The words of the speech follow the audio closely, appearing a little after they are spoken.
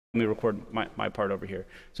me record my part over here.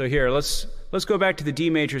 So here, let's go back to the D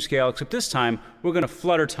major scale, except this time we're going to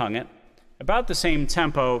flutter tongue it, about the same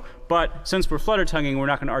tempo, but since we're flutter tonguing, we're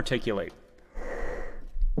not going to articulate.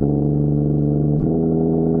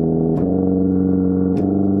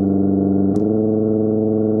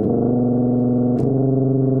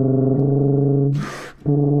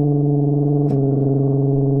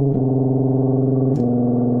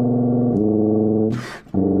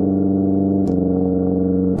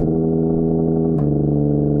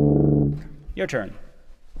 Your turn.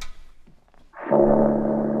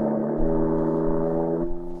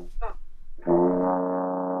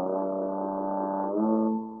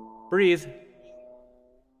 Breathe.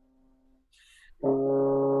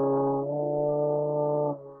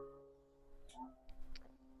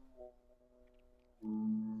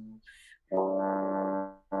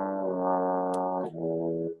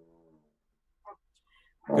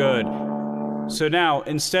 Good. So now,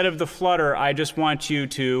 instead of the flutter, I just want you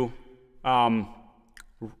to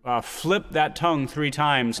flip that tongue 3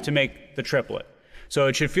 times to make the triplet. So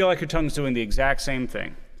it should feel like your tongue's doing the exact same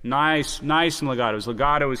thing. Nice and legato. As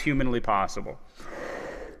legato as humanly possible.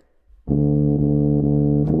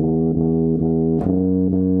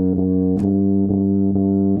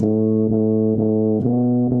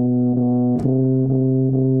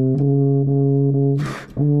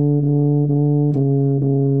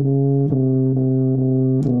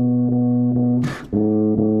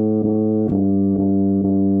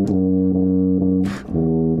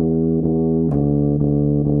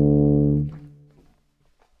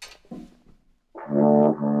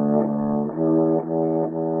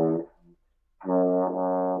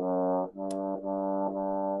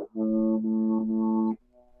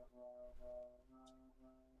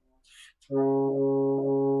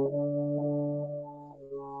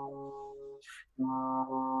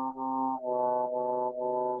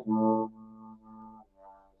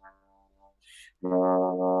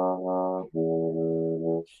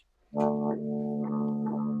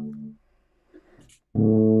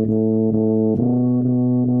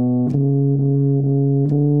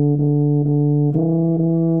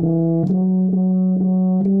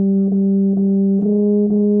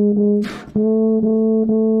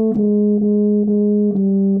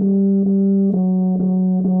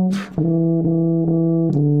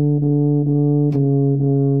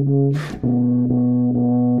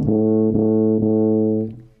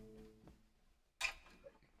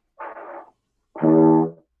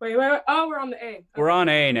 Wait. Oh, we're on the A. Okay. We're on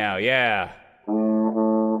A now, yeah.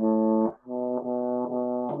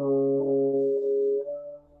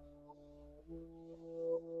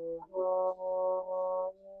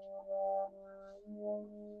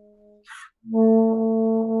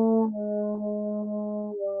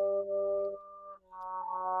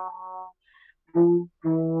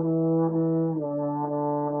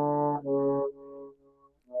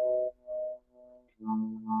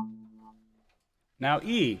 Now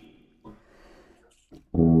E.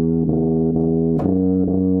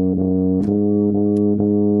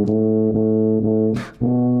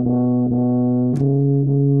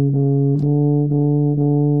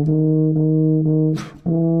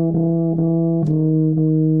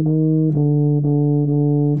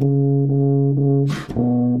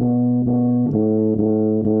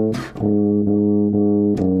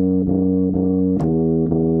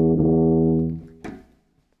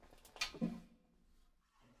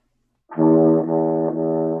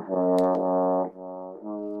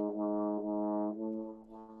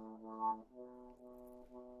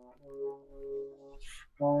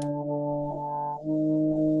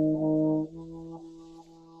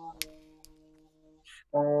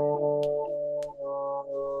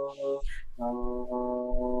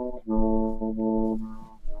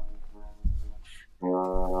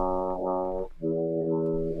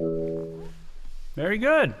 Very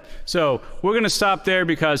good. So we're going to stop there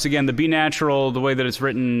because, again, the B natural, the way that it's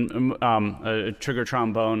written, a trigger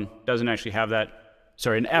trombone doesn't actually have that.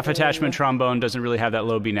 Sorry, an F attachment trombone doesn't really have that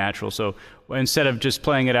low B natural. So instead of just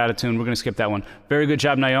playing it out of tune, we're going to skip that one. Very good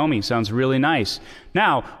job, Naomi. Sounds really nice.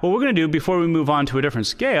 Now, what we're going to do before we move on to a different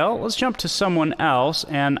scale, let's jump to someone else.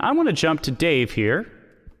 And I want to jump to Dave here.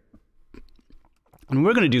 And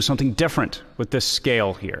we're going to do something different with this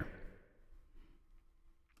scale here.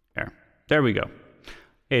 There we go.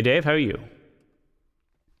 Hey, Dave, how are you?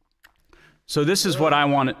 So this is what I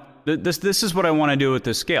want to, this is what I want to do with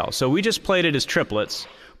this scale. So we just played it as triplets,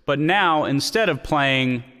 but now instead of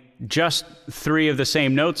playing just 3 of the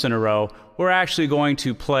same notes in a row, we're actually going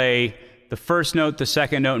to play the first note, the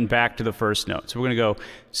second note, and back to the first note. So we're going to go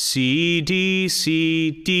C, D,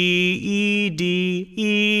 C, D, E, D,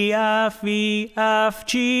 E, F, E, F,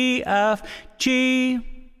 G, A, G,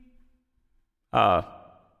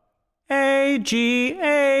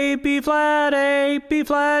 A, B flat, B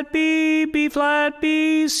flat,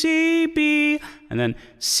 B, C, B, and then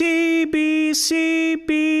C, B,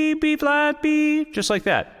 B flat, B, just like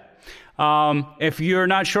that. If you're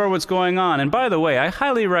not sure what's going on, and by the way, I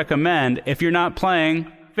highly recommend, if you're not playing,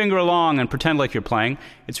 finger along and pretend like you're playing.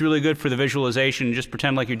 It's really good for the visualization. Just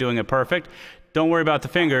pretend like you're doing it perfect. Don't worry about the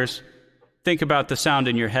fingers. Think about the sound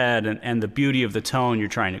in your head and the beauty of the tone you're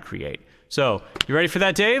trying to create. So, you ready for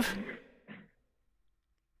that, Dave?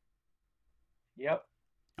 Yep.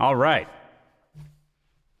 All right.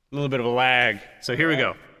 A little bit of a lag. So here we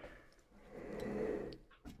go.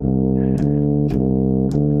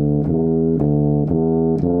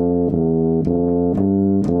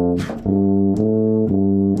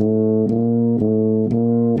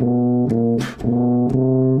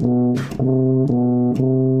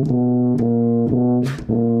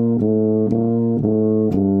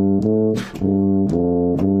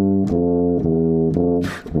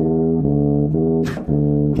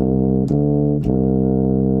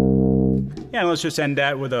 Yeah, let's just end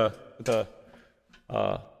that with a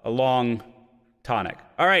long tonic.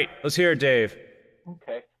 All right, let's hear it, Dave.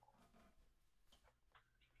 Okay.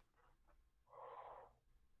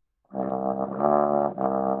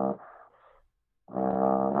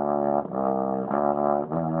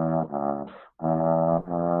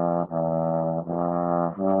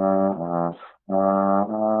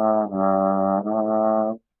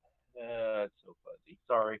 That's so fuzzy.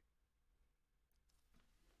 Sorry.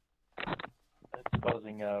 It's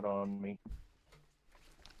buzzing out on me.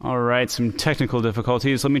 All right, some technical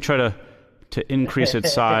difficulties. Let me try to increase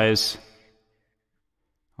its size.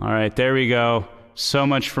 All right, there we go. So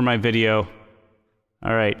much for my video.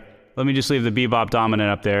 All right, let me just leave the bebop dominant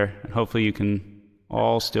up there, and hopefully you can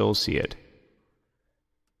all still see it.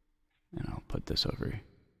 And I'll put this over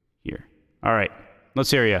here. All right, let's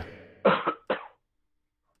hear you.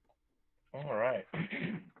 All right.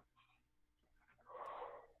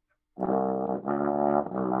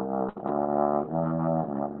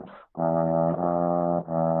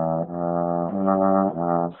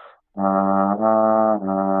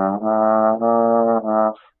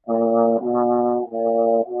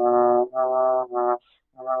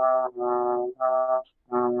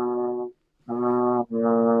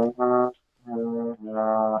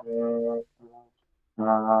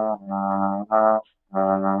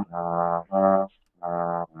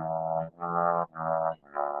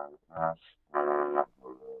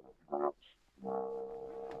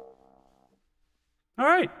 All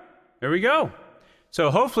right, there we go. So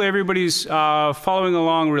hopefully everybody's following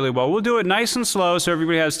along really well. We'll do it nice and slow so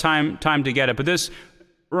everybody has time to get it. But this,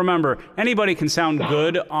 remember, anybody can sound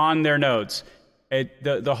good on their notes.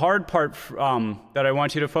 The hard part that I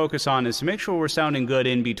want you to focus on is to make sure we're sounding good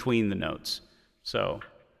in between the notes. So,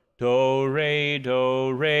 do, re,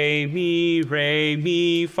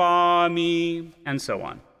 mi, fa, mi, and so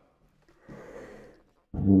on.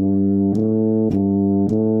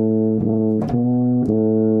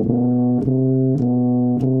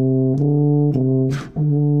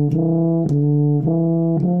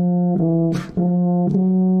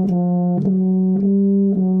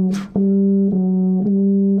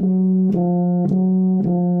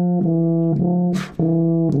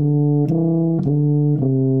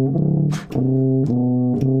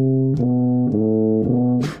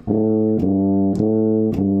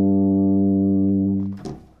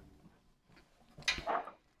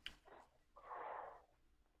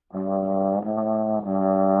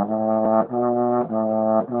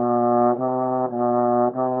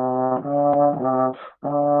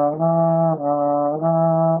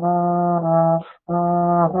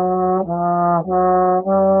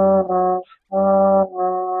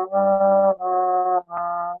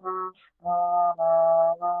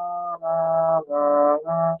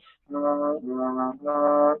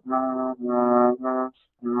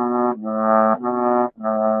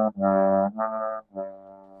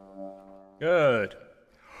 Good.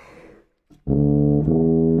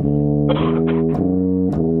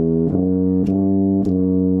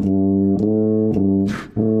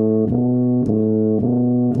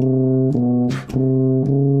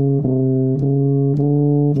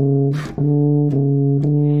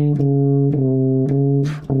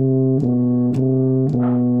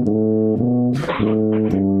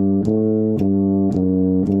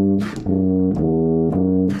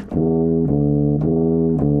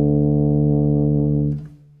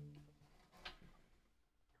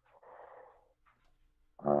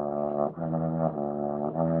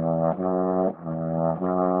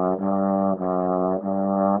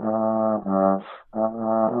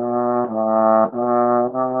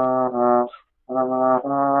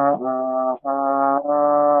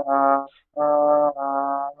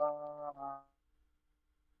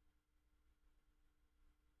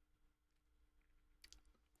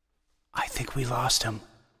 think we lost him.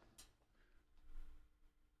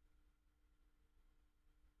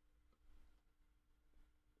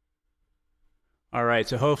 All right,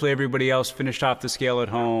 so hopefully everybody else finished off the scale at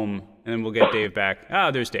home, and then we'll get Dave back.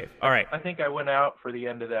 Ah, there's Dave. All right. I think I went out for the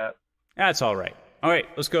end of that. That's all right. All right,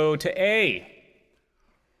 let's go to A.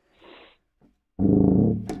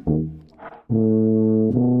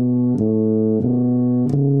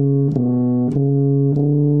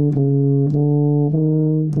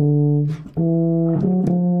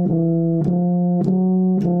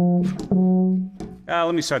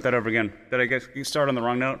 Let me start that over again. Did I start on the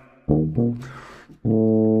wrong note?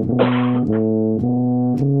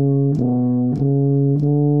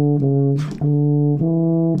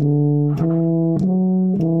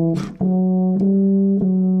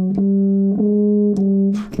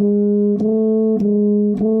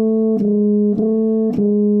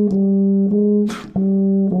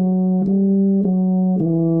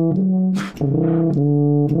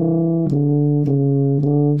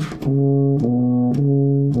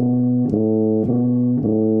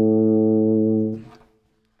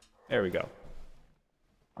 There we go.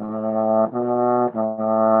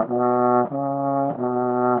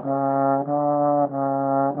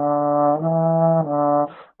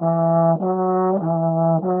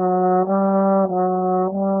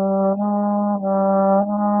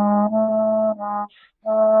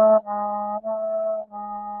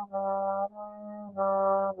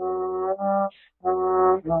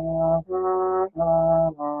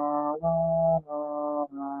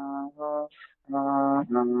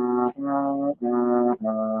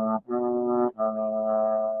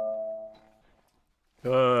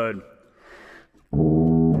 Good.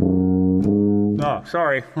 Oh,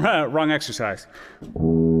 sorry. Wrong exercise.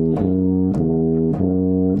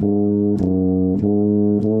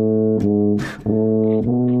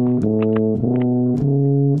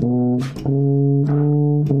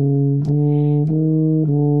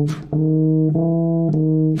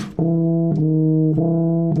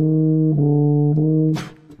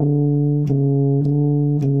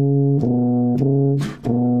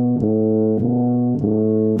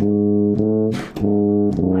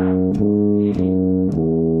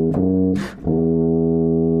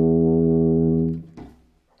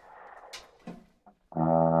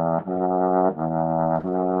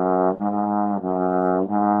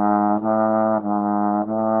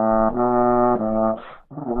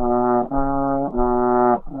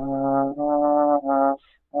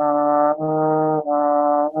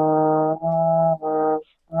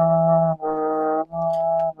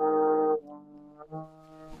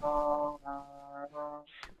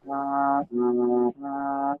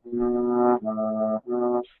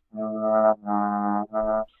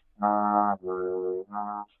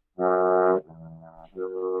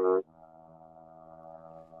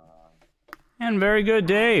 And very good,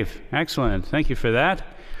 Dave. Excellent. Thank you for that.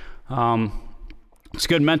 It's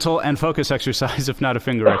good mental and focus exercise, if not a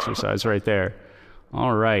finger exercise right there.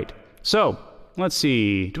 All right. So, let's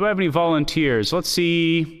see. Do I have any volunteers? Let's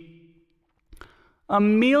see.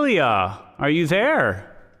 Amelia, are you there?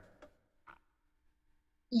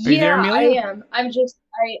 Are you there, Amelia? I am.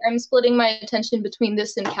 I'm splitting my attention between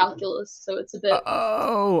this and calculus, so it's a bit...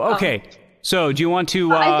 Oh, okay. So, do you want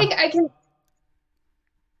to... I think I can...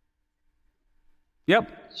 Yep.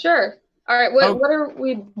 Sure. All right, what are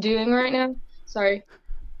we doing right now? Sorry.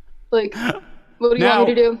 Like, what do you want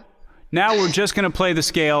me to do? Now we're just going to play the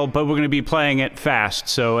scale, but we're going to be playing it fast.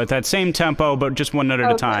 So at that same tempo, but just one note at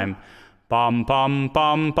a time. Bum, bum,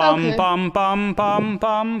 bum, bum, bum, bum, bum,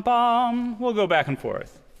 bum, bum. We'll go back and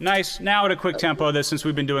forth. Nice. Now at a quick tempo, since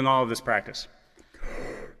we've been doing all of this practice.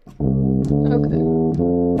 Okay.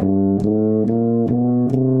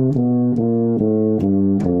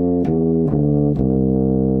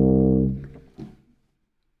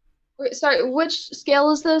 Wait, sorry, which scale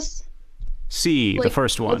is this? C, the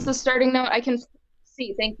first one. What's the starting note? I can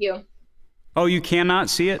see, thank you. Oh, you cannot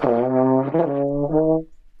see it?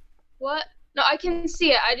 What? No, I can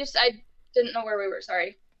see it. I didn't know where we were,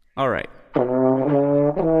 sorry. All right.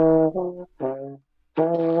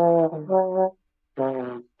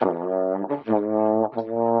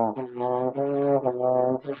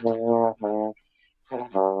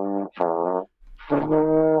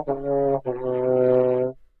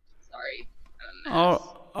 Sorry.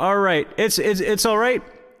 All right. It's all right.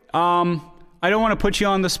 I don't want to put you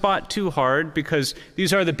on the spot too hard because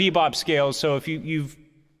these are the bebop scales. So if you've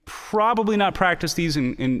probably not practiced these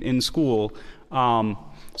in school,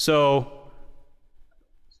 so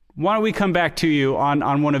why don't we come back to you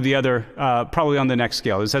on one of the other, probably on the next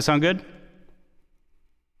scale. Does that sound good?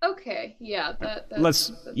 Okay.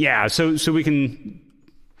 Yeah. So we can.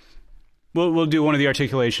 We'll do one of the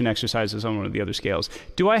articulation exercises on one of the other scales.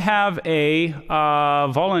 Do I have a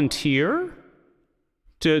volunteer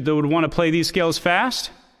that would want to play these scales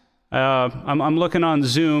fast? I'm looking on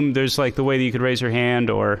Zoom. There's like the way that you could raise your hand,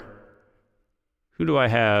 or who do I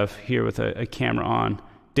have here with a camera on?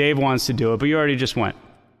 Dave wants to do it, but you already just went.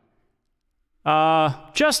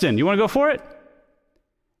 Justin, you want to go for it?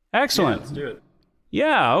 Excellent. Yeah, let's do it.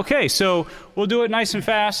 Yeah, okay, so we'll do it nice and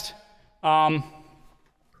fast.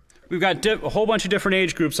 We've got a whole bunch of different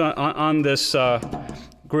age groups on this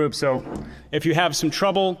group, so if you have some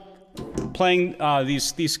trouble playing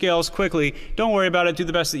these scales quickly, don't worry about it, do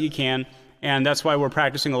the best that you can, and that's why we're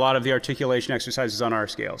practicing a lot of the articulation exercises on our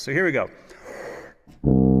scale. So here we go.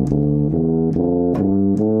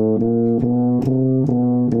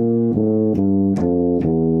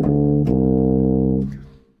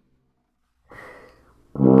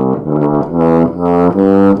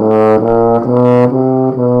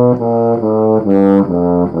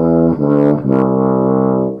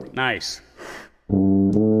 Nice.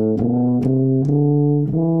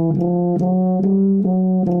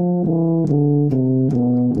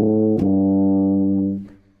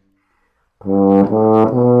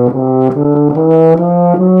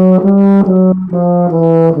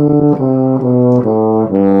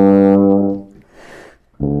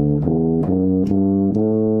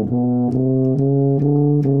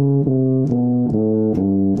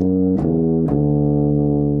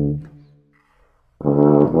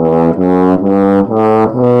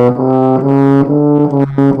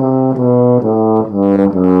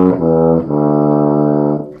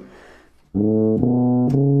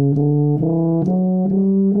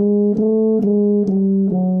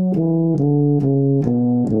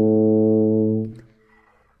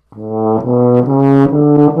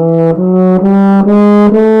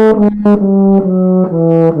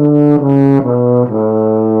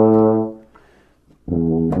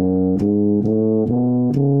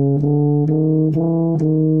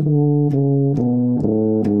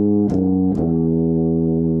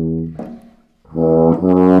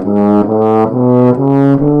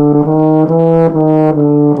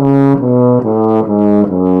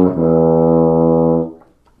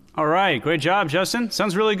 Great job, Justin.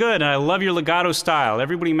 Sounds really good. And I love your legato style.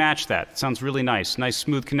 Everybody match that. Sounds really nice. Nice,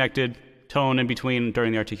 smooth, connected tone in between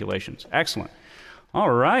during the articulations. Excellent.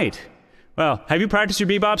 All right. Well, have you practiced your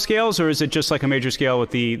bebop scales, or is it just like a major scale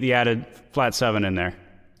with the added flat 7 in there?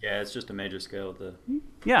 Yeah, it's just a major scale with the...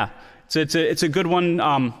 Yeah. It's a good one.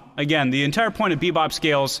 Again, the entire point of bebop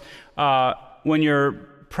scales, when you're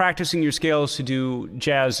practicing your scales to do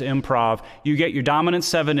jazz improv, you get your dominant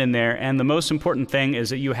 7 in there, and the most important thing is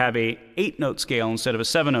that you have a 8-note scale instead of a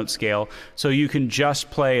 7-note scale, so you can just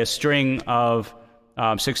play a string of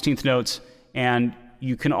 16th notes, and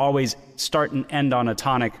you can always start and end on a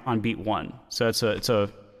tonic on beat 1. So it's a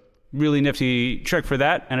really nifty trick for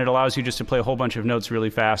that, and it allows you just to play a whole bunch of notes really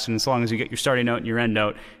fast, and as long as you get your starting note and your end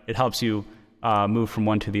note, it helps you move from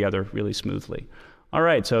one to the other really smoothly. All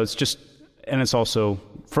right, so it's just... And it's also,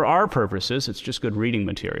 for our purposes, it's just good reading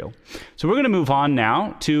material. So we're going to move on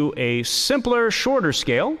now to a simpler, shorter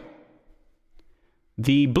scale,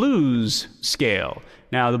 the blues scale.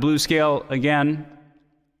 Now, the blues scale, again,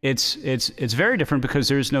 it's very different because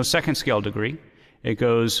there's no second scale degree. It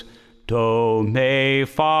goes do, me,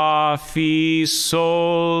 fa, fi,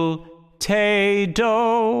 sol, te,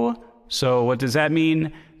 do. So what does that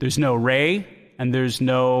mean? There's no re, and there's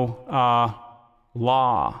no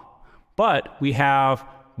la. But we have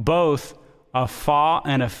both a fa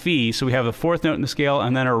and a fi, so we have the 4th note in the scale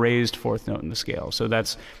and then a raised 4th note in the scale. So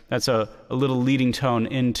that's a little leading tone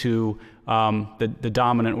into the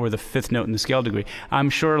dominant or the 5th note in the scale degree.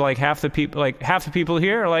 I'm sure half the people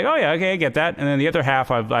here are like, oh yeah, okay, I get that, and then the other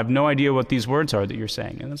half, I've no idea what these words are that you're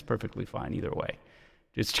saying, and that's perfectly fine either way.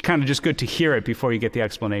 It's kind of just good to hear it before you get the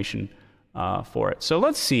explanation for it. So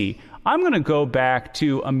let's see. I'm going to go back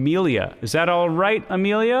to Amelia. Is that all right,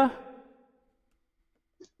 Amelia?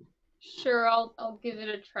 Sure, I'll give it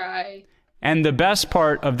a try. And the best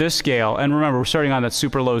part of this scale, and remember, we're starting on that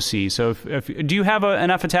super low C. So do you have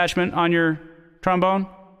an F attachment on your trombone?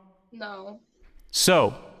 No.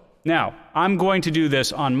 So now I'm going to do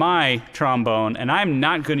this on my trombone, and I'm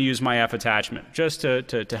not going to use my F attachment, just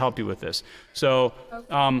to help you with this. So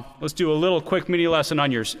okay. Let's do a little quick mini lesson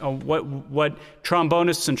on your what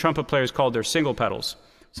trombonists and trumpet players call their single pedals.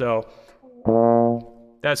 So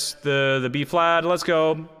that's the B flat. Let's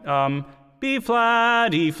go. B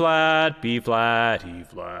flat, E flat, B flat, E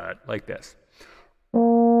flat, like this.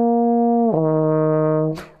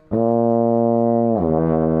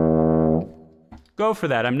 Go for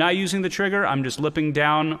that. I'm not using the trigger. I'm just lipping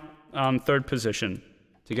down 3rd position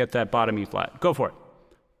to get that bottom E flat. Go for it.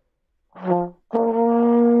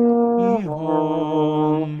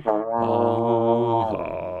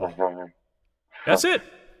 That's it.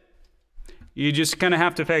 You just kind of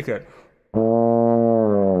have to fake it.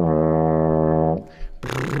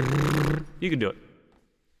 You can do it.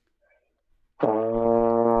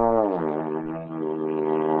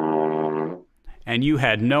 And you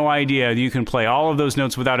had no idea you can play all of those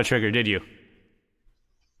notes without a trigger, did you?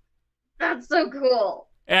 That's so cool.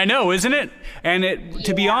 I know, isn't it? And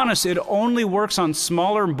to be honest, it only works on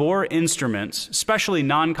smaller bore instruments, especially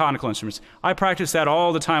non-conical instruments. I practice that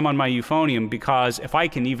all the time on my euphonium because if I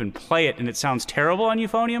can even play it and it sounds terrible on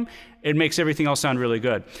euphonium, it makes everything else sound really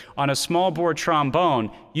good. On a small bore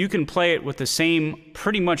trombone, you can play it with the same,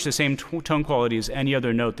 pretty much the same tone quality as any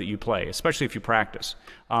other note that you play, especially if you practice.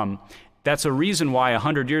 That's a reason why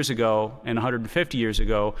 100 years ago and 150 years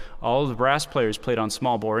ago, all of the brass players played on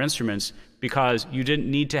small bore instruments because you didn't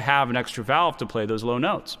need to have an extra valve to play those low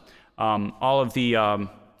notes. All of the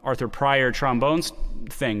Arthur Pryor trombones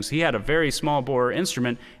things, he had a very small bore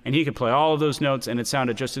instrument and he could play all of those notes and it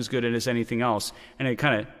sounded just as good as anything else, and it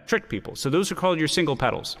kind of tricked people. So those are called your single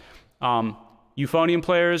pedals. Euphonium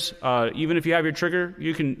players, even if you have your trigger,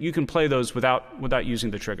 you can play those without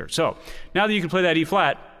using the trigger. So now that you can play that E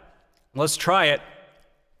flat, let's try it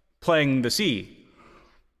playing the C.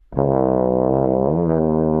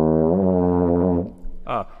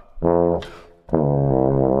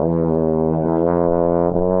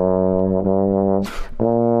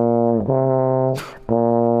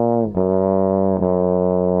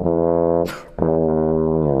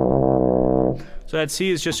 So that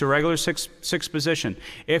C is just a regular sixth position.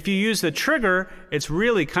 If you use the trigger, it's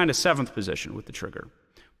really kind of seventh position with the trigger.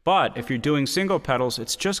 But if you're doing single pedals,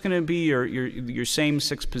 it's just going to be your same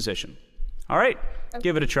sixth position. All right,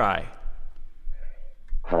 give it a try.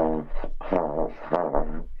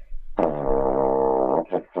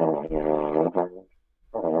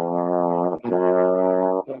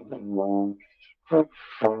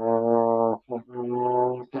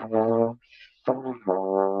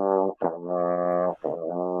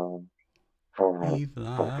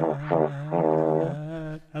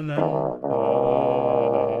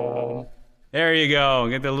 There you go.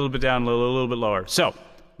 Get that a little bit down, a little bit lower. So,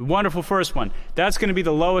 wonderful first one. That's going to be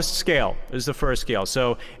the lowest scale, is the first scale.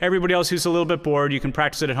 So, everybody else who's a little bit bored, you can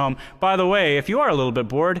practice it at home. By the way, if you are a little bit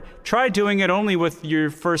bored, try doing it only with your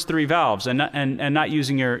first three valves and not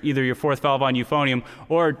using either your fourth valve on euphonium,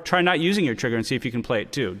 or try not using your trigger and see if you can play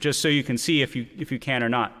it too, just so you can see if you can or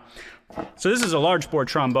not. So this is a large bore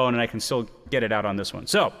trombone, and I can still get it out on this one.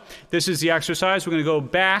 So this is the exercise. We're going to go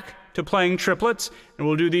back to playing triplets, and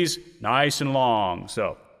we'll do these nice and long.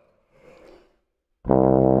 So.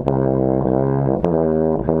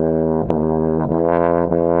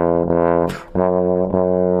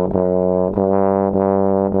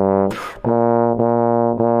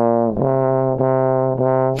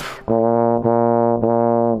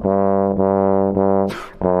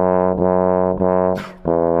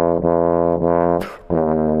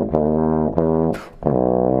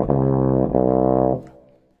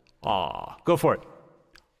 Go for it.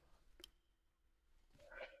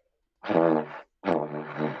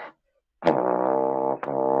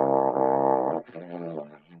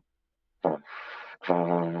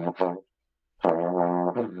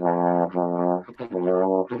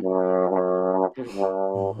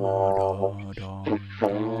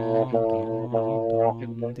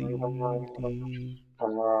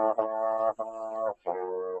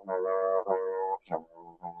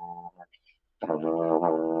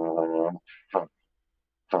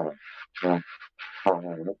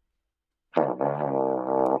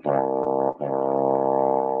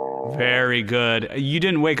 Very good. You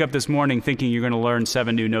didn't wake up this morning thinking you're going to learn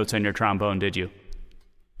 7 new notes on your trombone, did you?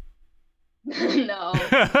 No.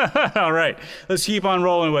 All right. Let's keep on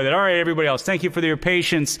rolling with it. All right, everybody else, thank you for your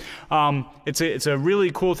patience. It's a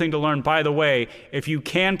really cool thing to learn. By the way, if you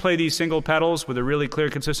can play these single pedals with a really clear,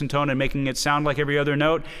 consistent tone and making it sound like every other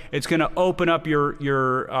note, it's going to open up your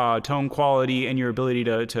tone quality and your ability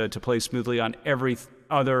to play smoothly on every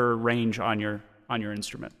other range on your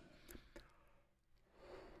instrument.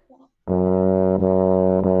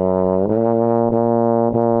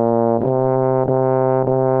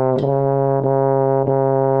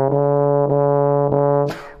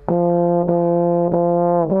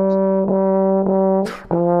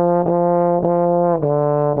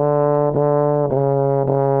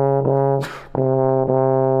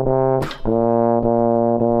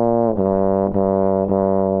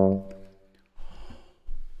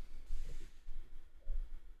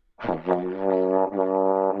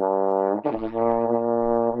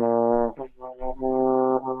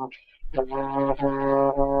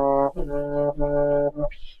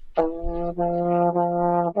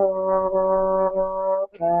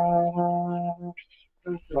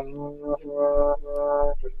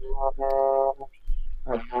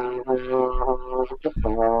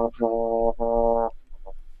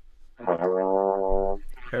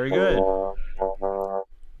 Very good.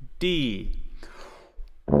 D.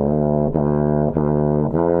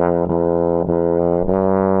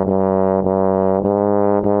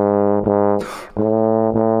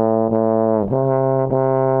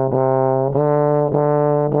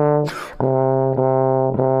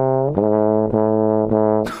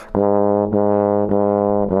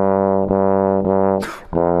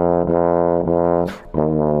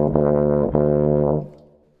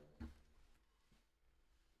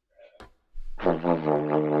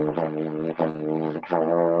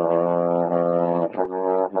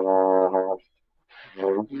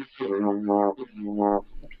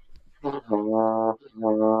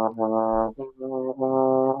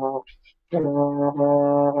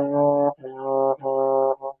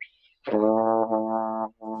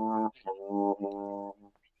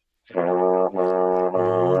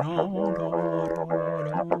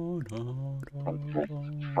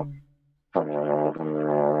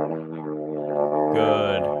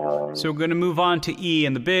 Good. So we're going to move on to E,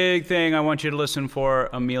 and the big thing I want you to listen for,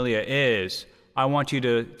 Amelia, is I want you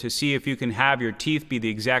to see if you can have your teeth be the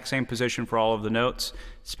exact same position for all of the notes,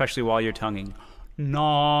 especially while you're tonguing.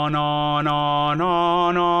 Na, na, na,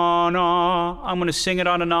 na, na, na. I'm going to sing it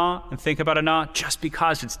on a na and think about a na just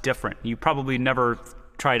because it's different. You probably never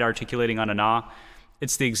tried articulating on a na.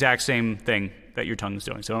 It's the exact same thing that your tongue's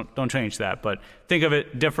doing, so don't change that. But think of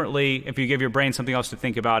it differently. If you give your brain something else to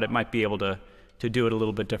think about, it might be able to do it a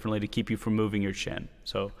little bit differently to keep you from moving your chin.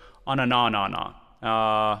 So on a na, na,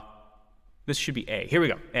 na. This should be A. Here we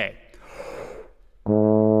go. A.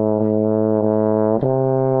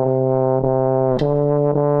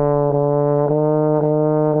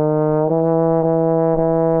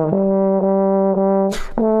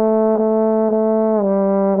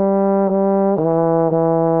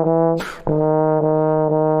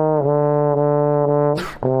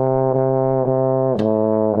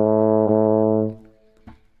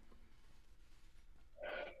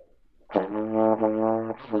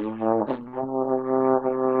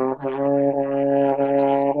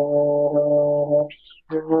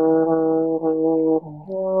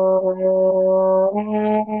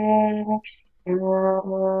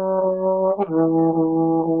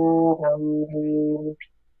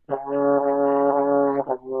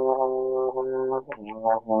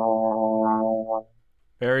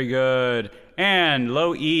 Very good. And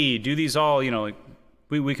low E, do these all,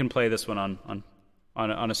 we can play this one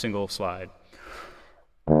on a single slide.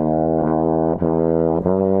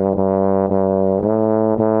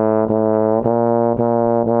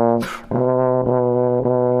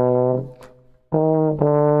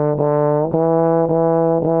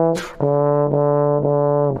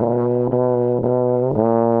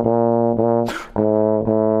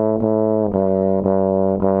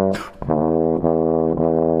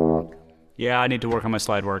 Yeah, I need to work on my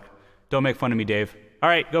slide work. Don't make fun of me, Dave. All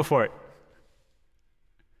right, go for it.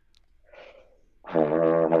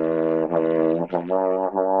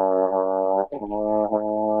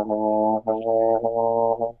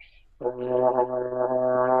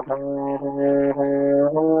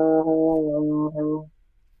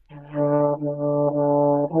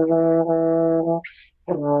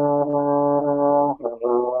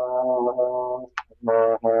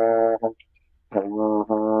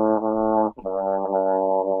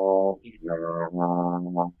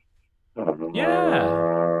 Yeah.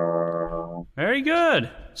 Very good.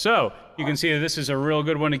 So you can see that this is a real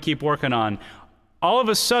good one to keep working on. All of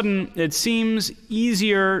a sudden, it seems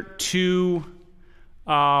easier to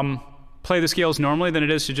play the scales normally than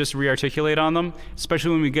it is to just re-articulate on them,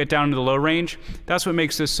 especially when we get down to the low range. That's what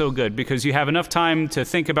makes this so good, because you have enough time to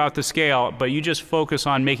think about the scale, but you just focus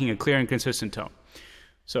on making a clear and consistent tone.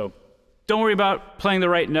 So don't worry about playing the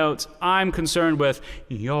right notes. I'm concerned with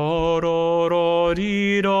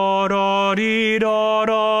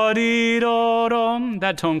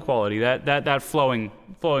that tone quality, that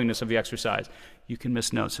flowingness of the exercise. You can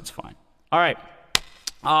miss notes, it's fine. All right.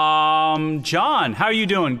 John, how are you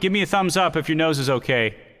doing? Give me a thumbs up if your nose is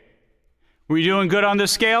okay. Were you doing good on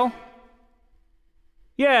this scale?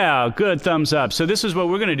 Yeah, good, thumbs up. So this is what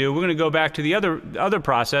we're going to do. We're going to go back to the other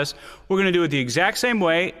process. We're going to do it the exact same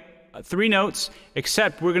way, 3 notes,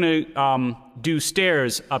 except we're going to do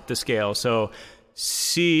stairs up the scale. So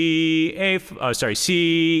C, E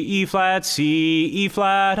flat, C, E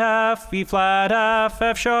flat, F, E flat,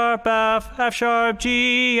 F sharp, F sharp,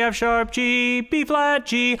 G, B flat,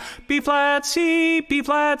 G, B flat, C, B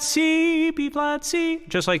flat, C, B flat, C.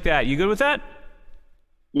 Just like that. You good with that?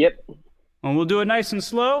 Yep. And we'll do it nice and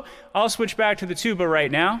slow. I'll switch back to the tuba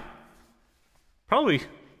right now. Probably,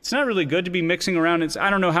 it's not really good to be mixing around. I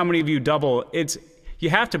don't know how many of you double. You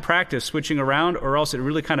have to practice switching around or else it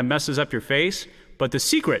really kind of messes up your face. But the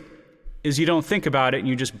secret is you don't think about it and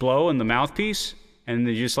you just blow in the mouthpiece and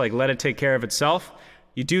you just like let it take care of itself.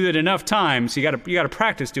 You do it enough times, you gotta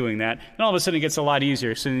practice doing that, and all of a sudden it gets a lot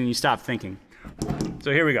easier, so then you stop thinking.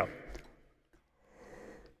 So here we go.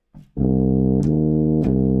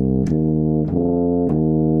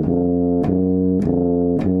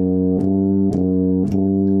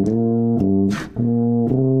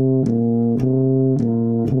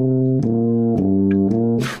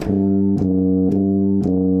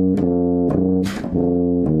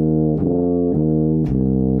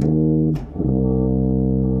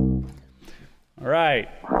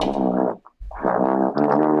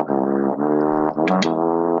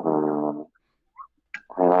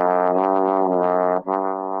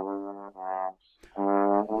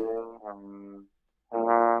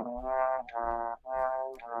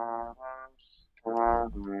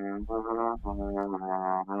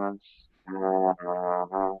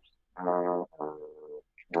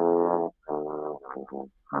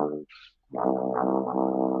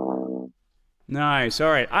 Nice. All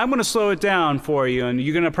right. I'm going to slow it down for you, and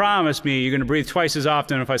you're going to promise me you're going to breathe twice as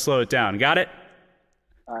often if I slow it down. Got it?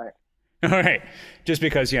 All right. All right. Just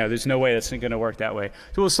because, there's no way that's going to work that way.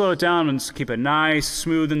 So we'll slow it down and keep it nice,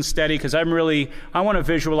 smooth, and steady, because I want to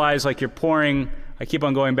visualize like you're pouring, I keep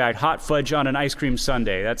on going back, hot fudge on an ice cream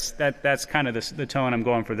sundae. That's kind of the tone I'm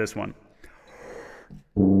going for this one.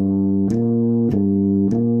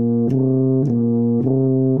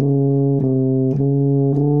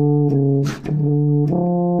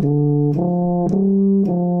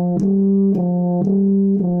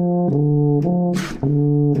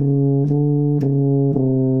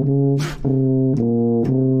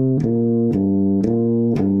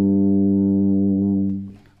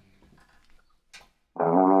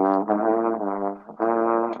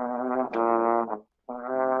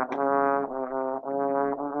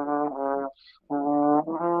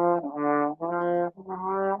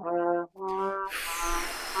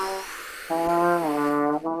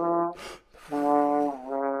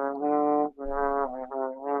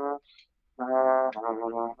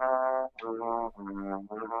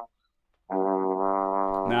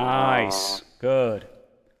 Nice. Good.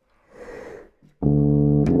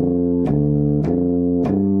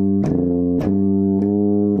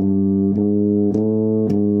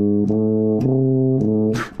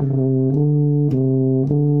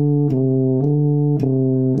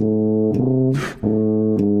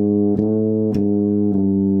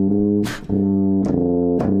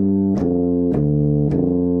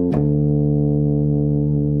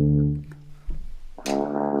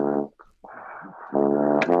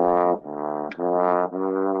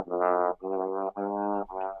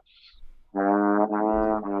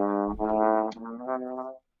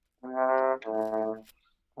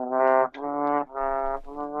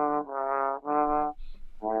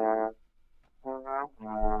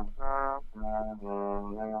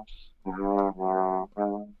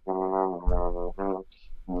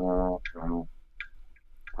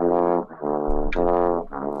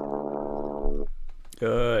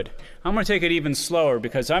 Good. I'm going to take it even slower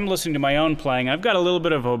because I'm listening to my own playing. I've got a little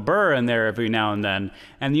bit of a burr in there every now and then.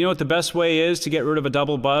 And you know what the best way is to get rid of a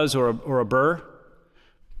double buzz or a burr?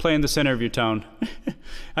 Play in the center of your tone.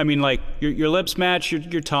 I mean, like, your lips match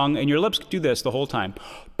your tongue, and your lips do this the whole time.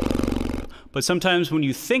 But sometimes when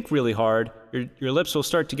you think really hard, your lips will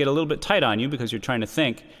start to get a little bit tight on you because you're trying to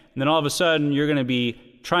think. And then all of a sudden, you're going to be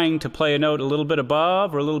trying to play a note a little bit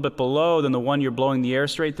above or a little bit below than the one you're blowing the air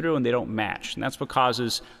straight through, and they don't match. And that's what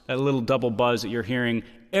causes that little double buzz that you're hearing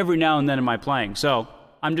every now and then in my playing. So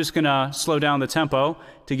I'm just going to slow down the tempo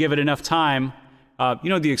to give it enough time.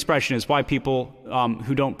 The expression is why people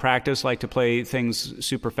who don't practice like to play things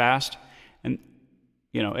super fast. And,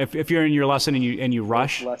 if you're in your lesson and you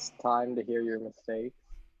rush. Less time to hear your mistakes.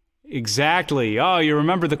 Exactly. Oh, you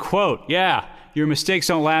remember the quote. Yeah, your mistakes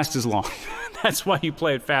don't last as long. That's why you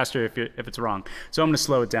play it faster if it's wrong. So I'm going to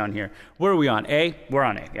slow it down here. Where are we on? A? We're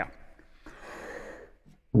on A, yeah.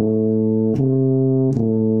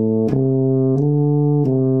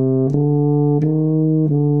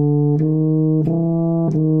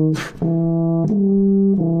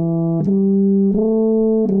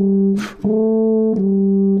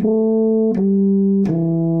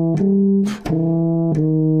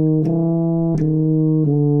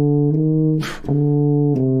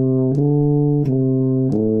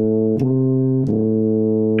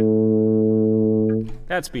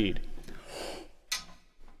 that speed.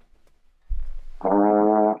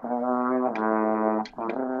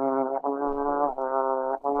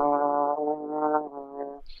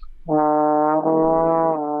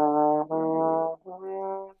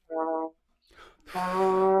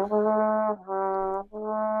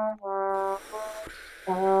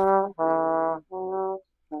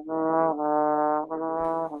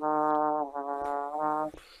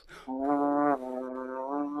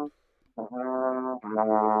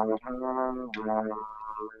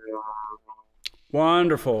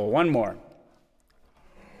 Wonderful. One more.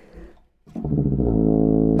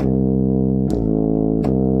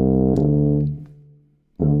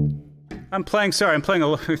 I'm playing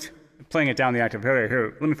it down the octave.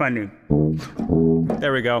 Here, let me find new.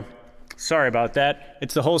 There we go. Sorry about that.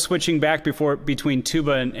 It's the whole switching back between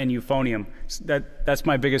tuba and euphonium. That's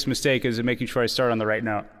my biggest mistake, is making sure I start on the right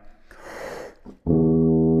note.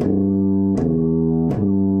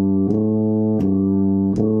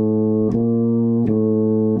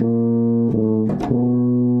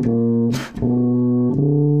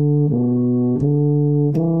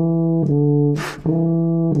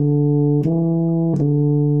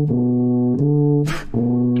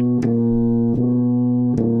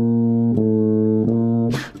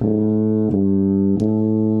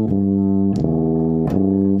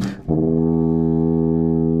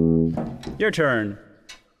 Your turn.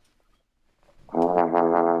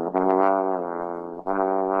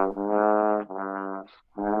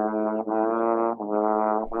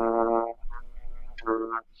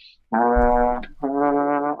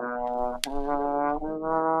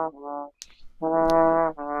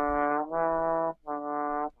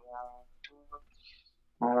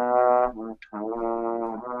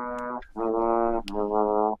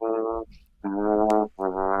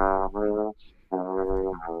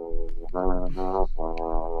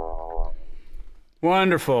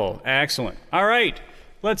 Wonderful. Excellent. All right.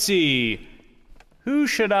 Let's see. Who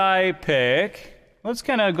should I pick? Let's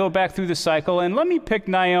kind of go back through the cycle, and let me pick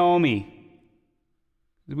Naomi.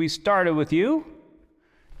 We started with you.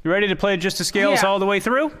 You ready to play just the scales all the way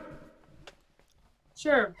through?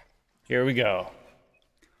 Sure. Here we go.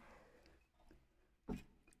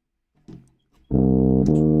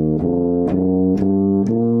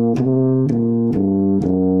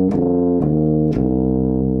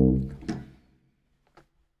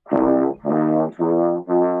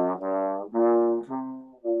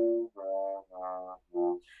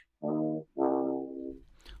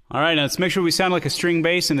 All right, now let's make sure we sound like a string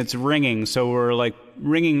bass and it's ringing. So we're like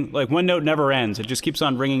ringing, like one note never ends. It just keeps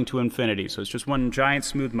on ringing to infinity. So it's just one giant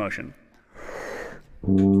smooth motion.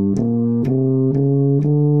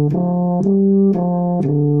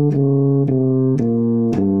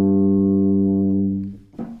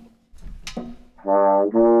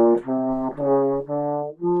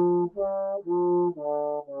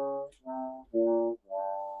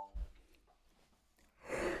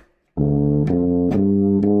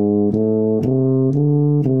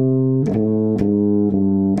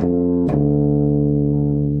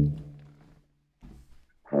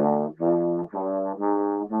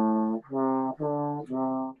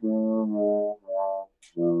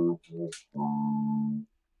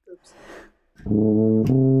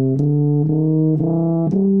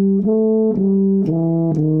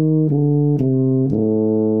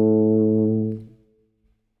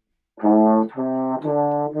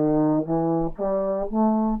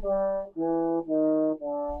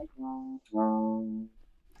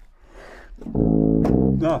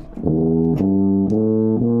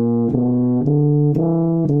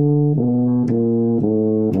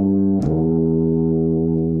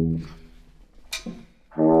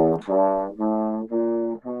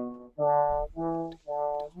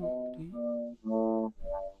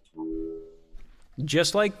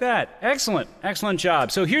 Just like that. Excellent. Excellent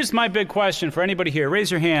job. So here's my big question for anybody here. Raise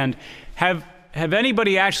your hand. Have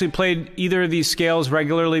anybody actually played either of these scales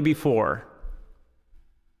regularly before?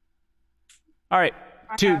 All right.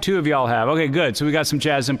 Two of y'all have. Okay, good. So we got some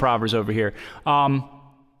jazz improvers over here.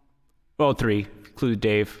 Well, three, include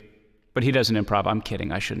Dave. But he doesn't improv. I'm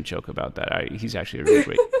kidding. I shouldn't joke about that. He's actually a really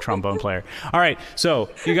great trombone player. All right. So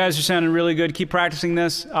you guys are sounding really good. Keep practicing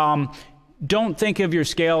this. Don't think of your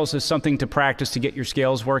scales as something to practice to get your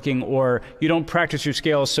scales working, or you don't practice your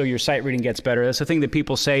scales so your sight reading gets better. That's the thing that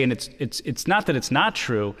people say, and it's not that it's not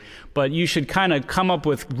true, but you should kind of come up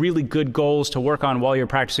with really good goals to work on while you're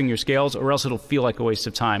practicing your scales, or else it'll feel like a waste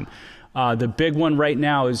of time. The big one right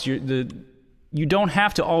now is you don't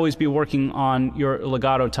have to always be working on your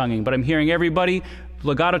legato tonguing, but I'm hearing everybody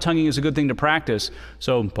legato tonguing is a good thing to practice.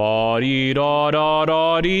 So ba dee da da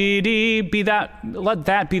da dee dee. Let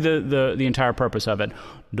that be the entire purpose of it.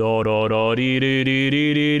 Da da da dee dee dee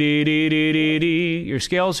dee dee dee dee dee dee. Your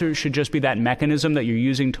scales should just be that mechanism that you're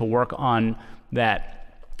using to work on that.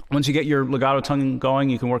 Once you get your legato tongue going,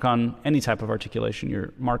 you can work on any type of articulation, your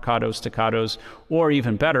marcatos, staccatos, or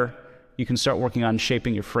even better, you can start working on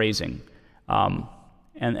shaping your phrasing.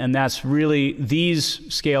 And that's really,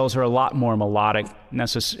 these scales are a lot more melodic.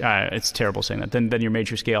 It's terrible saying that, than your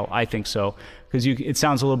major scale. I think so, because it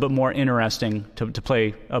sounds a little bit more interesting to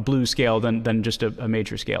play a blues scale than just a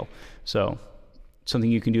major scale. So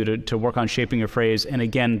something you can do to work on shaping your phrase. And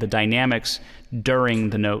again, the dynamics during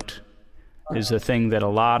the note is a thing that a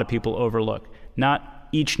lot of people overlook. Not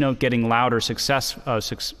each note getting louder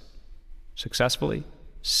successively,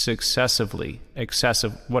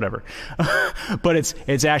 excessive, whatever. But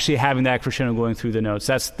it's actually having that crescendo going through the notes.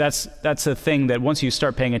 That's a thing that once you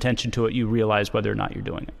start paying attention to it, you realize whether or not you're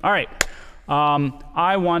doing it. All right.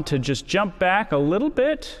 I want to just jump back a little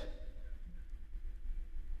bit.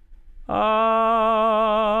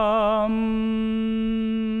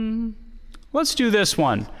 Let's do this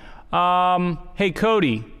one. Hey,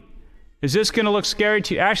 Cody, is this going to look scary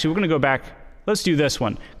to you? Actually, we're going to go back. Let's do this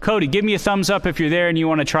one. Cody, give me a thumbs up if you're there and you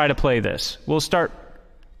want to try to play this. We'll start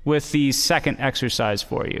with the second exercise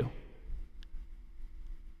for you.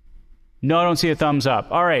 No, I don't see a thumbs up.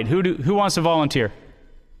 All right, who wants to volunteer?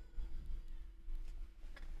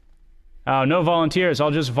 No volunteers.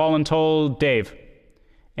 I'll just volunteer Dave.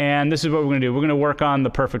 And this is what we're going to do. We're going to work on the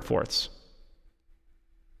perfect fourths.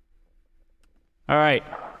 All right.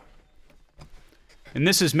 And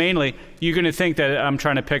this is mainly, you're going to think that I'm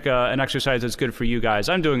trying to pick an exercise that's good for you guys.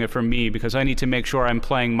 I'm doing it for me because I need to make sure I'm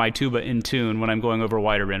playing my tuba in tune when I'm going over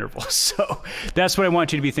wider intervals. So that's what I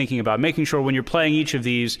want you to be thinking about, making sure when you're playing each of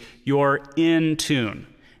these, you're in tune.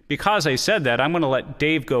 Because I said that, I'm going to let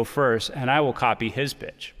Dave go first, and I will copy his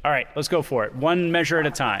pitch. All right, let's go for it. One measure at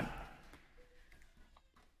a time.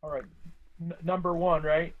 All right. Number one,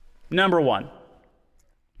 right? Number one.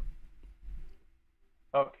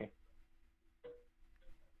 Okay.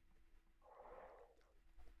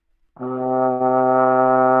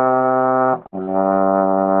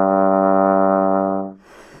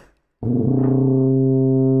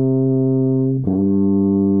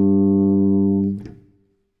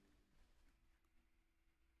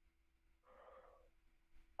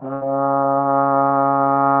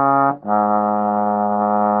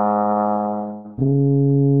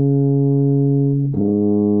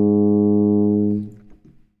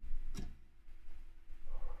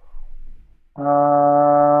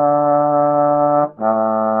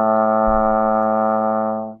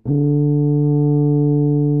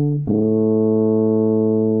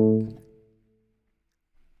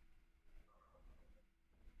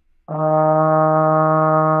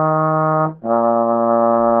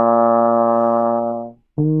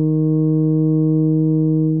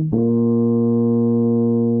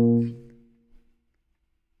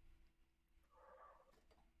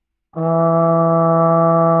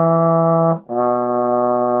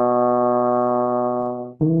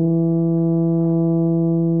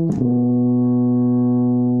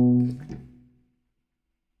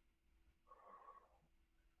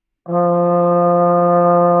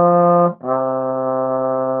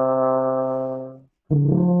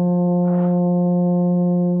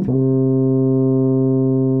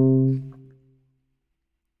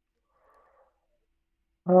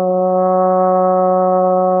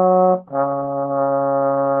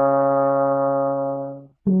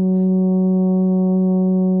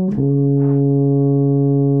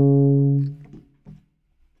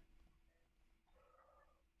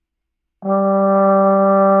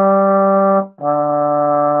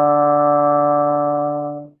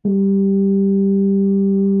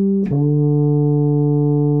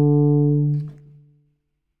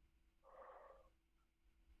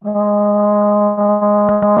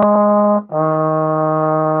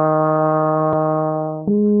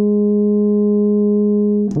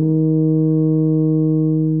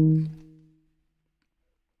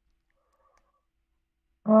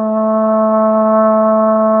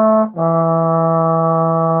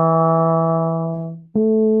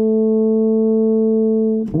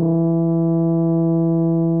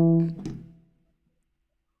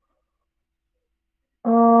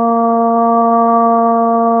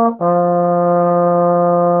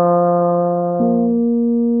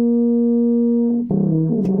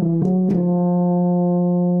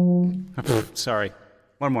 Sorry.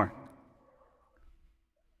 One more.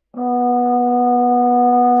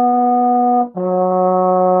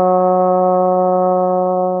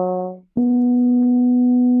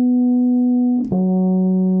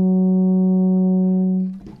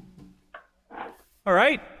 All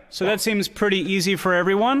right, so that seems pretty easy for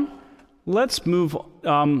everyone. Let's move,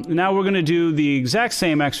 now we're gonna do the exact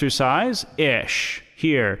same exercise-ish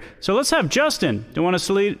here. So let's have Justin, do you want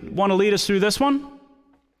to lead us through this one?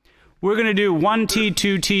 We're gonna do 1T,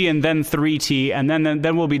 2T, and then 3T, and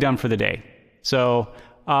then we'll be done for the day. So,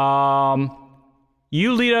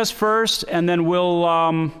 you lead us first, and then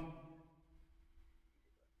we'll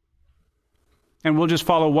just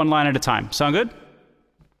follow one line at a time. Sound good?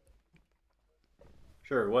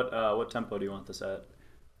 Sure. What tempo do you want this at?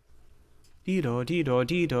 Dee-do, dee-do,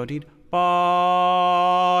 dee-do, dee-do.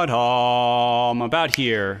 Bottom. About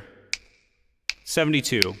here.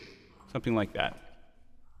 72. Something like that.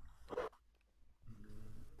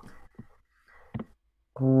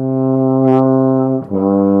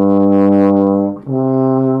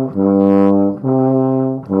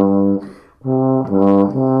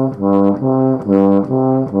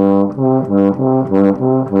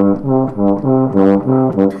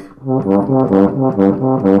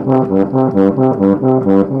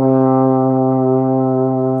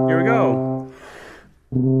 Here we go.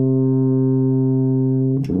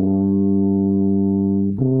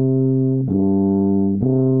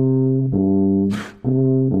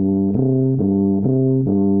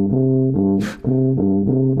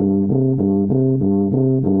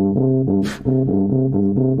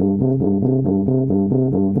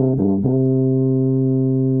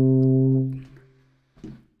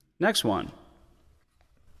 Next one.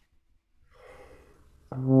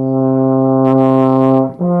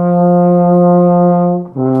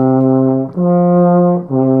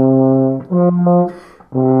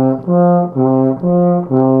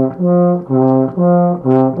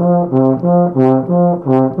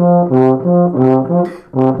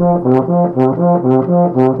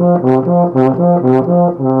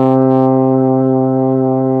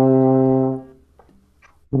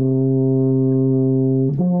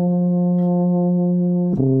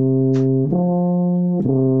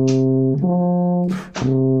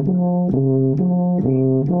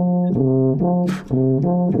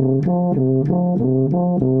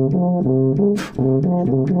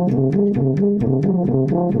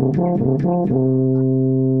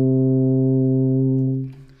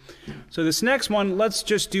 So this next one, let's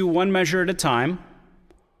just do one measure at a time.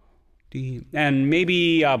 D, and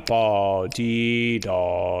maybe ba, dee,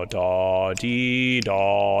 da, da, dee,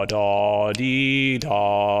 da, da, dee,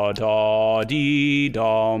 da, da, dee,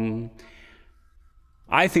 dum.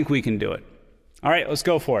 I think we can do it. All right, let's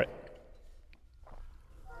go for it.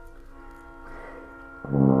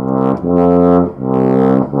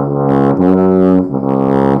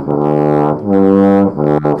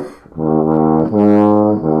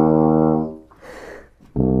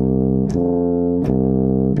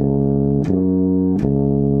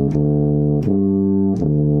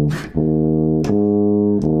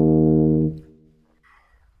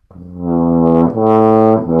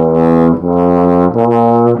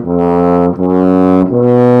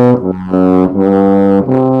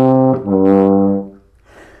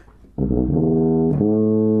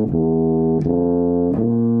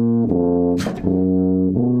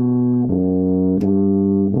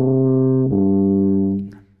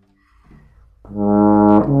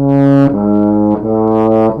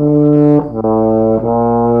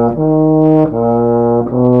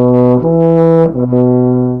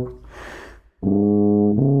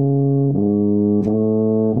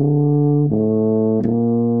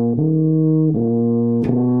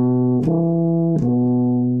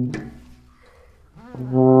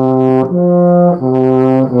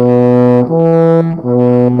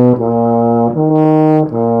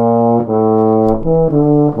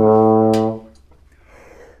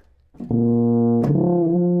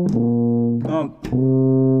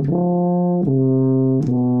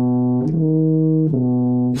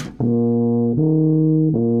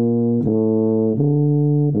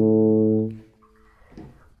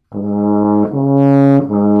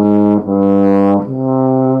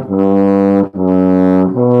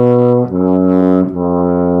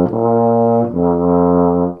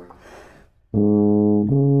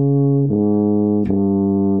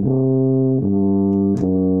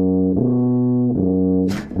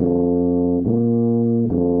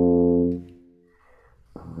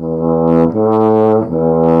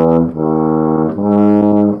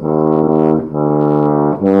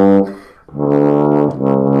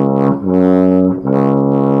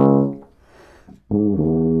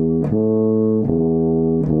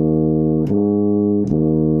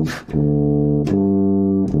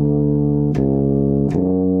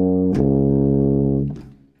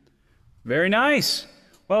 Very nice.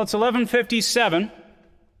 Well, it's 11:57,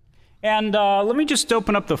 And let me just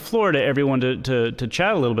open up the floor to everyone to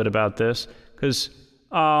chat a little bit about this, because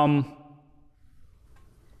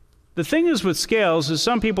the thing is with scales is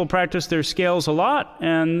some people practice their scales a lot,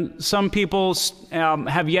 and some people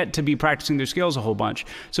have yet to be practicing their scales a whole bunch.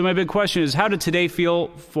 So my big question is, how did today feel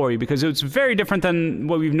for you? Because it's very different than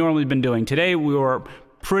what we've normally been doing. Today we were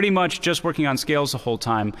pretty much just working on scales the whole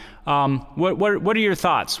time. What are your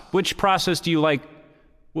thoughts? Which process do you like?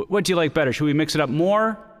 What do you like better? Should we mix it up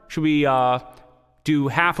more? Should we do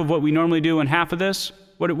half of what we normally do and half of this?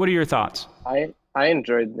 What are your thoughts? I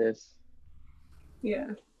enjoyed this.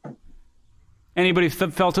 Yeah. Anybody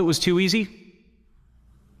felt it was too easy?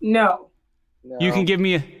 No. No. You can give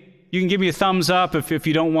me a thumbs up if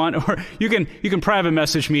you don't want, or you can private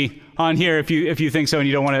message me on here if you think so and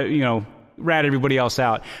you don't want to rat everybody else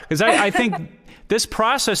out, because I think this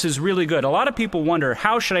process is really good. A lot of people wonder,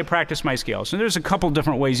 how should I practice my scales? And there's a couple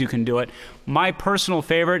different ways you can do it. My personal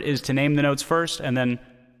favorite is to name the notes first, and then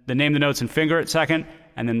name the notes and finger it second,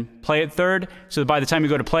 and then play it third. So that by the time you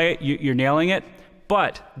go to play it, you're nailing it.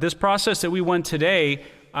 But this process that we went today,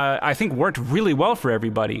 I think worked really well for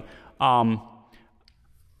everybody.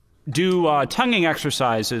 Do tonguing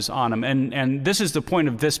exercises on them, and this is the point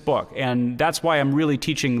of this book, and that's why I'm really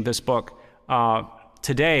teaching this book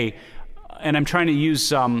today, and I'm trying to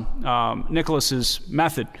use Nicholas's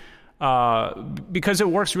method because it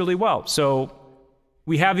works really well. So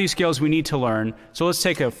we have these scales we need to learn, so let's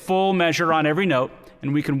take a full measure on every note,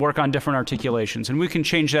 and we can work on different articulations. And we can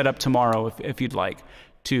change that up tomorrow if you'd like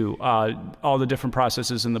to, all the different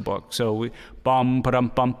processes in the book. So we bum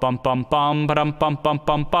ba-dum bum bum bum bum ba-dum bum bum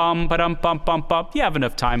bum bum ba-dum bum bum bum. You have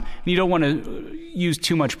enough time. And you don't want to use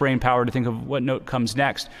too much brain power to think of what note comes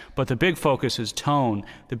next. But the big focus is tone.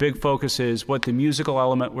 The big focus is what the musical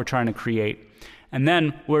element we're trying to create. And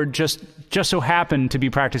then we're just so happen to be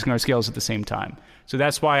practicing our scales at the same time. So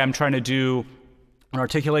that's why I'm trying to do an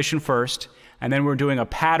articulation first, and then we're doing a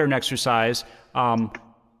pattern exercise.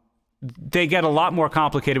 They get a lot more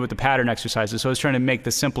complicated with the pattern exercises, so I was trying to make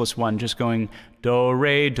the simplest one, just going do,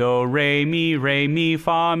 re, mi,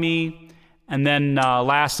 fa, mi. And then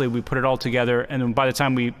lastly, we put it all together, and then by the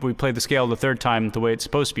time we play the scale the third time the way it's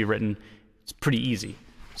supposed to be written, it's pretty easy.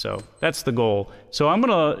 So that's the goal. So I'm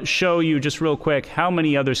going to show you just real quick how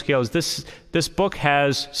many other scales. This book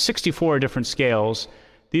has 64 different scales.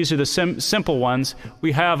 These are the simple ones.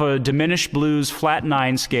 We have a diminished blues flat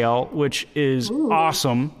 9 scale, which is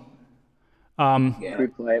awesome. Can we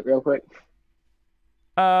play it real quick?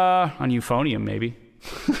 On euphonium, maybe.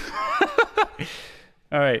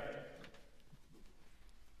 All right.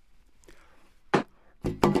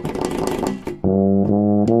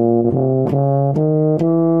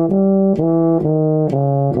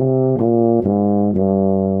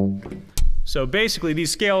 So basically,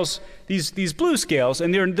 these scales, these blues scales,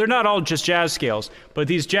 and they're not all just jazz scales, but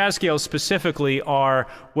these jazz scales specifically are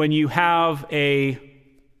when you have a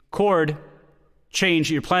chord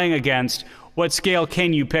change you're playing against, what scale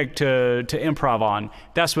can you pick to improv on?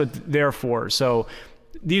 That's what they're for. So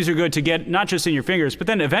these are good to get not just in your fingers, but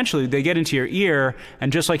then eventually they get into your ear,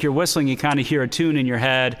 and just like you're whistling, you kind of hear a tune in your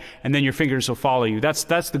head, and then your fingers will follow you. That's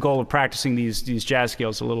the goal of practicing these jazz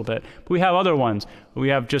scales a little bit. But we have other ones. We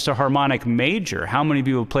have just a harmonic major. How many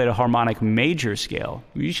people have played a harmonic major scale?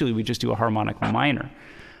 Usually we just do a harmonic minor.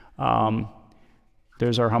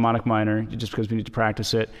 There's our harmonic minor, just because we need to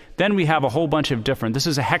practice it. Then we have a whole bunch of different. This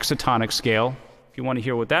is a hexatonic scale, if you want to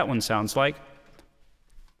hear what that one sounds like.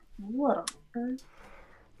 What?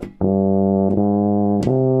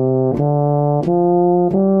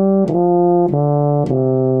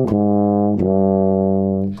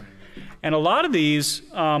 And a lot of these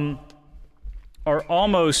are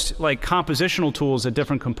almost like compositional tools that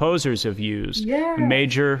different composers have used. Yeah.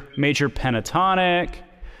 Major pentatonic,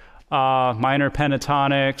 minor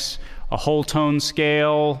pentatonics, a whole tone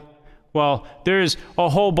scale. Well, there's a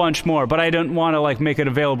whole bunch more, but I don't want to like make it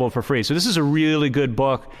available for free. So this is a really good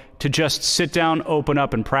book to just sit down, open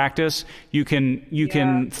up, and practice. You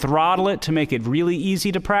can throttle it to make it really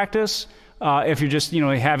easy to practice. If you're just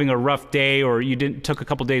having a rough day, or you took a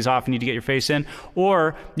couple days off and need to get your face in,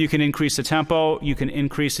 or you can increase the tempo. You can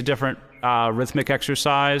increase the different rhythmic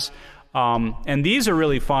exercise, and these are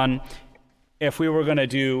really fun. If we were going to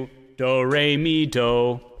do do, re, mi,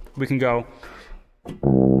 do, we can go.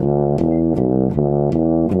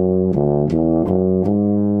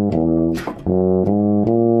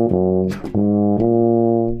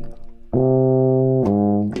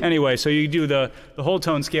 Anyway, so you do the whole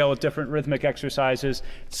tone scale with different rhythmic exercises.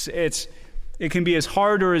 It can be as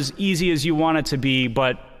hard or as easy as you want it to be,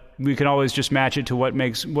 but we can always just match it to what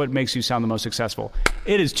makes you sound the most successful.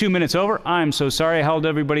 It is 2 minutes over. I'm so sorry I held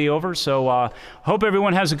everybody over. So hope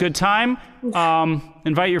everyone has a good time.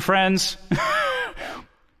 Invite your friends.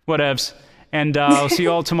 Whatevs. And I'll see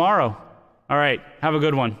you all tomorrow. All right. Have a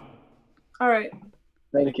good one. All right.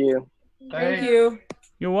 Thank you. Thank you.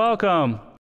 You're welcome.